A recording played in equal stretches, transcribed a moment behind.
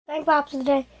Thank Pops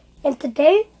today, and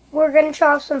today we're going to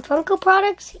try some Funko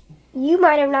products you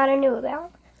might have not knew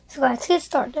about. So let's get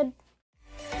started.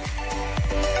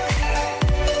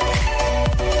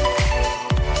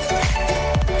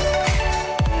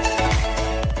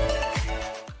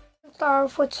 Start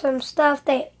off with some stuff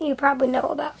that you probably know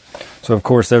about. So of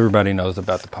course everybody knows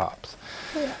about the Pops.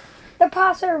 Yeah. The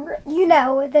Pops are,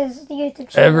 this is the YouTube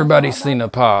channel. Everybody's seen a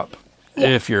Pop. Yeah.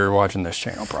 If you're watching this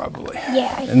channel, probably.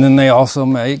 Yeah. And then they also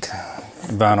make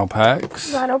vinyl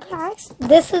packs. Vinyl packs.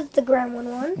 This is the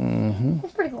gremlin one. Mm-hmm.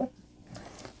 It's pretty cool.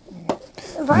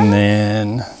 And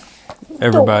then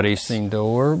everybody's seen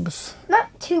Dorbs.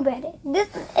 Not too bad. This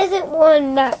isn't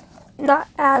one that not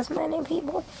as many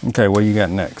people. Okay, what you got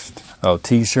next? Oh,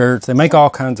 t-shirts. They make all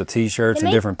kinds of t-shirts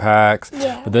in different packs.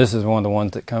 Yeah. But this is one of the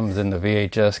ones that comes in the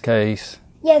VHS case.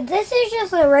 Yeah, this is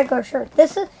just a regular shirt.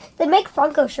 They make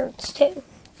Funko shirts too.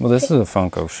 Well, this is a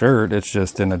Funko shirt. It's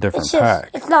just in a different pack.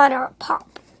 It's not a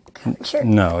Pop shirt.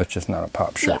 No, it's just not a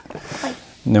Pop shirt. Yeah,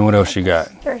 and then what else you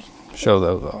got? Show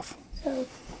those off. So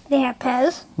they have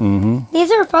Pez. Mm-hmm.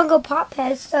 These are Funko Pop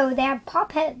Pez, so they have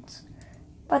Pop heads,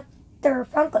 but they're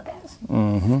Funko Pez.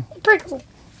 Mm-hmm. Pretty cool.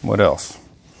 What else?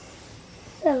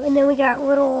 So, and then we got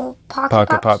little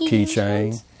Pocket Pop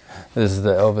keychain. This is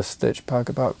the Elvis Stitch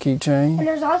Pocket Pop keychain. And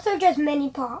there's also just mini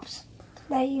Pops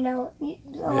that a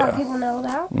lot of people know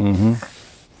about.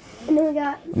 Mm-hmm. And then we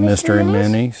got Mystery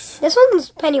Minis. This one's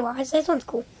Pennywise. This one's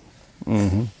cool.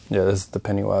 Mm-hmm. Yeah, this is the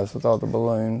Pennywise with all the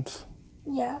balloons.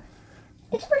 Yeah.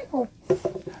 It's pretty cool.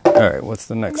 All right, what's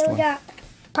the next one? We got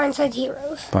Pint Size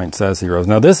Heroes. Pint Size Heroes.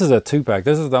 Now, this is a 2-pack.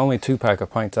 This is the only 2-pack of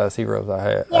Pint Size Heroes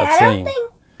I've seen.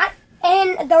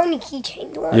 And the only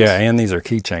keychain ones. Yeah, and these are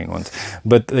keychain ones.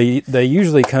 But they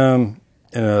usually come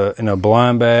in a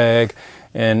blind bag,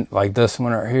 and like this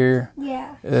one right here.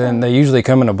 Yeah. And they usually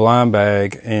come in a blind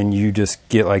bag, and you just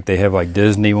get they have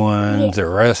Disney ones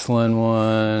or wrestling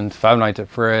ones, Five Nights at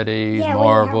Freddy's,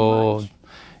 Marvel.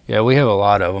 Yeah, we have a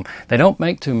lot of them. They don't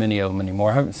make too many of them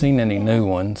anymore. I haven't seen any new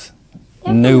ones,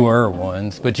 newer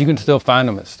ones, but you can still find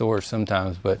them at stores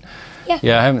sometimes. But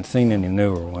yeah, I haven't seen any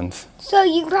newer ones. So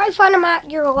you can probably find them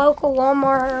at your local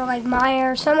Walmart or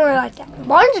Meijer or somewhere like that.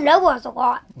 Barnes & Noble has a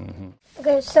lot. Mm-hmm.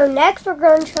 Okay, so next we're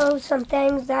going to show some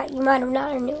things that you might have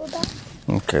not knew about.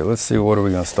 Okay, let's see. What are we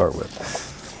going to start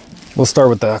with? We'll start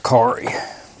with the Akari.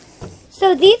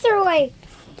 So these are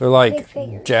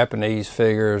they're Japanese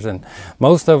figures, and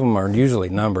most of them are usually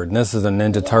numbered. And this is a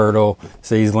Ninja Turtle.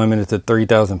 So he's limited to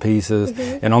 3,000 pieces.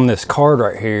 Mm-hmm. And on this card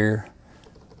right here,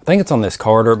 I think it's on this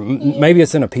card, or maybe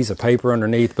it's in a piece of paper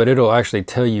underneath, but it'll actually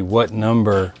tell you what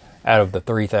number out of the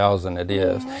 3,000 it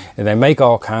is. Yeah. And they make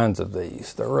all kinds of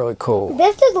these. They're really cool.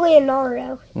 This is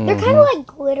Leonardo. Mm-hmm. They're kind of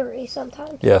glittery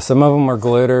sometimes. Yeah, some of them are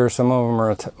glitter, some of them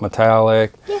are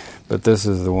metallic, but this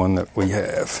is the one that we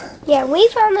have. Yeah, we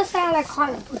found this at a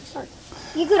comic book store.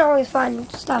 You could always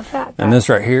find stuff at that. And this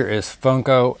right here is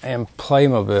Funko and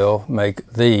Playmobil make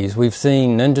these. We've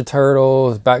seen Ninja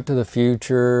Turtles, Back to the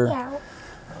Future. Yeah.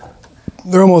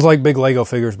 They're almost like big Lego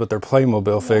figures, but they're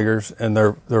Playmobil figures, and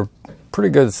they're pretty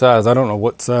good size. I don't know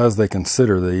what size they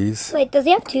consider these. Wait, does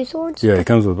he have 2 swords? Yeah, it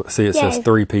comes with, see, it says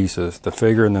 3 pieces, the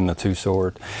figure and then the 2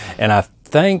 swords. And I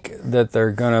think that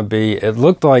they're going to be, it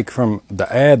looked like from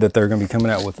the ad that they're going to be coming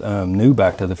out with new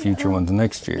Back to the Future ones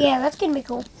next year. Yeah, that's going to be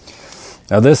cool.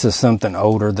 Now, this is something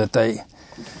older that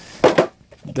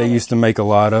they used to make a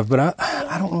lot of, but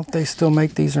I don't know if they still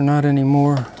make these or not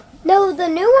anymore. No, the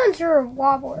new ones are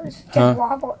wobblers. Just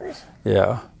wobblers.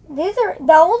 Yeah.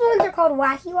 The old ones are called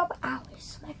Wacky Wobblers. Ow, I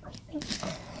smacked my face.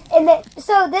 And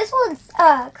so this one's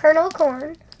Colonel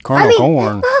Corn. Corn?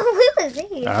 Who is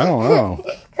he? I don't know.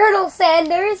 Colonel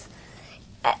Sanders.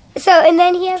 And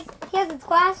then he has his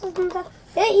glasses and stuff.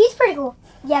 He's pretty cool.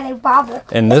 Yeah, they wobble.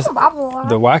 And they wobble a lot.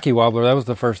 The Wacky Wobbler, that was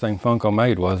the first thing Funko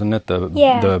made, wasn't it?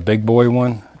 The big boy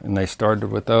one, and they started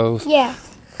with those. Yeah.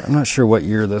 I'm not sure what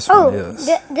year this one is.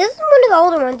 This is one of the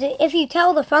older ones. If you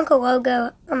tell the Funko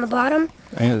logo on the bottom,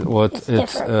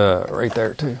 it's right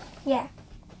there too. Yeah,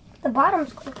 the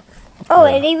bottom's cool. Oh,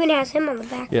 it even has him on the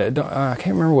back. Yeah, I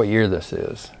can't remember what year this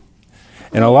is.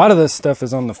 And a lot of this stuff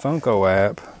is on the Funko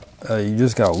app. You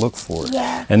just gotta look for it.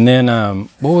 Yeah. And then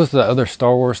what was the other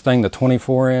Star Wars thing? The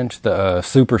 24-inch, the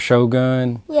Super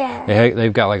Shogun. Yeah.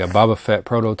 They've got a Boba Fett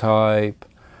prototype.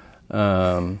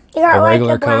 A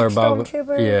regular color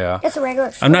Boba. Yeah. It's a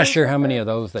regular. I'm not sure how many of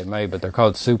those they made, but they're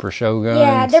called Super Shoguns.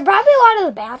 Yeah, they're probably a lot of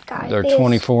the bad guys. They're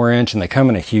 24-inch, and they come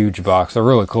in a huge box. They're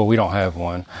really cool. We don't have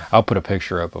one. I'll put a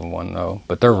picture up of one, though,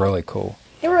 but they're really cool.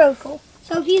 They're really cool.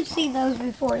 So if you see those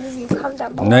before, you come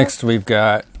down below. Next, we've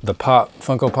got the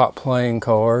Funko Pop playing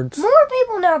cards. More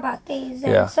people know about these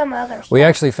than some other stuff. We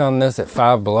actually found this at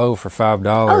Five Below for $5.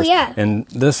 Oh, yeah. And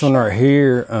this one right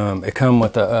here, it come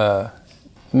with a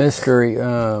mystery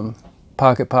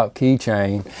pocket pop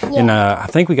keychain. Yeah. And I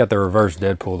think we got the reverse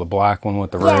Deadpool, the black one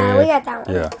with the red. Yeah, we got that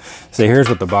one. Yeah. See, here's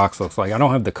what the box looks like. I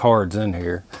don't have the cards in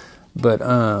here, but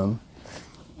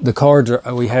the cards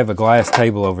are, we have a glass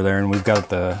table over there, and we've got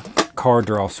the cards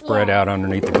are all spread out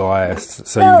underneath the glass,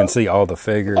 so you can see all the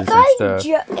figures and stuff.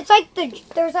 It's like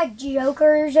there's like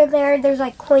jokers in there. There's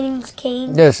like queens,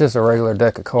 kings. Yeah, it's just a regular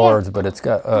deck of cards, but it's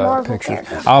got pictures.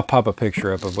 Characters. I'll pop a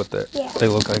picture up of what they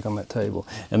look like on that table.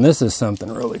 And this is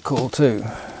something really cool too.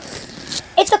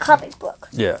 It's a comic book.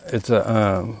 Yeah, it's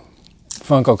a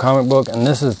Funko comic book, and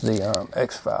this is the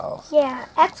X-Files. Yeah,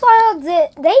 X-Files. They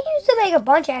used to make a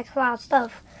bunch of X-Files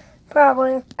stuff.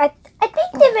 Probably. I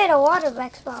think they made a lot of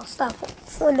X-Files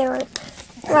stuff when they were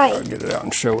I'll get it out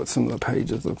and show what some of the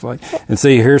pages look like. And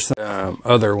see, here's some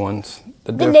other ones.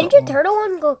 The Ninja Turtle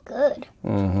one look good.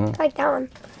 I like that one.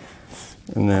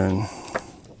 And then,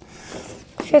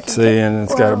 see, and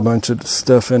it's got a bunch of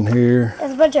stuff in here.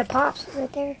 There's a bunch of pops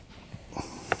right there.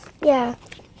 Yeah.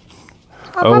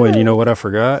 Oh, and you know what I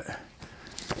forgot?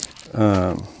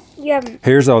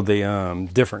 Here's all the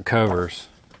different covers.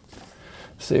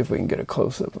 See if we can get a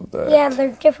close-up of that. Yeah,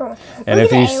 they're different. And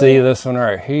if you see this one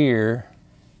right here,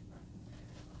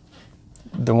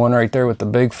 the one right there with the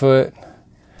Bigfoot,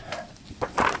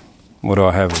 what do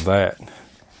I have of that?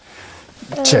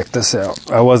 Check this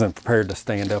out. I wasn't prepared to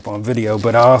stand up on video,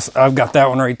 but I've got that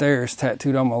one right there. It's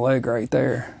tattooed on my leg right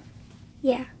there.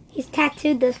 Yeah, he's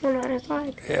tattooed this one on his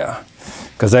leg. Yeah,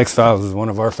 because X-Files is one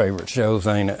of our favorite shows,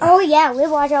 ain't it? Oh, yeah, we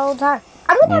watch it all the time.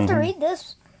 I'm going to have to read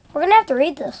this. We're going to have to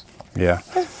read this. Yeah.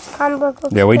 This comic book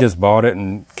looks we good. just bought it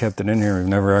and kept it in here. We've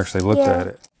never actually looked at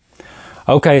it.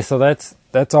 Okay, so that's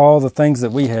all the things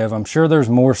that we have. I'm sure there's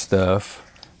more stuff.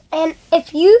 And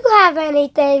if you have any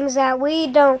things that we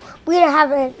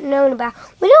haven't known about,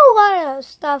 we know a lot of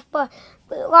stuff, but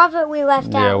a lot of it we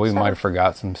left out. Yeah, we might have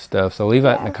forgot some stuff. So leave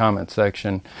that in the comment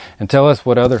section and tell us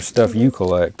what other stuff you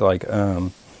collect. Like,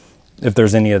 if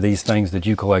there's any of these things that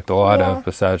you collect a lot of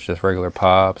besides just regular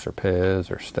Pops or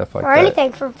Pez or stuff like that. Or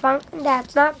anything from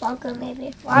that's not Funko,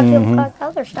 maybe. A lot of people collect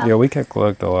other stuff. Yeah, we can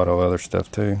collect a lot of other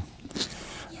stuff too.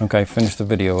 Okay, finish the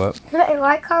video up.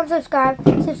 Like, comment, subscribe.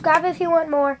 Subscribe if you want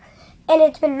more. And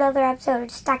it's been another episode of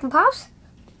Stacking Pops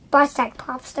by Stack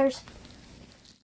Popsters.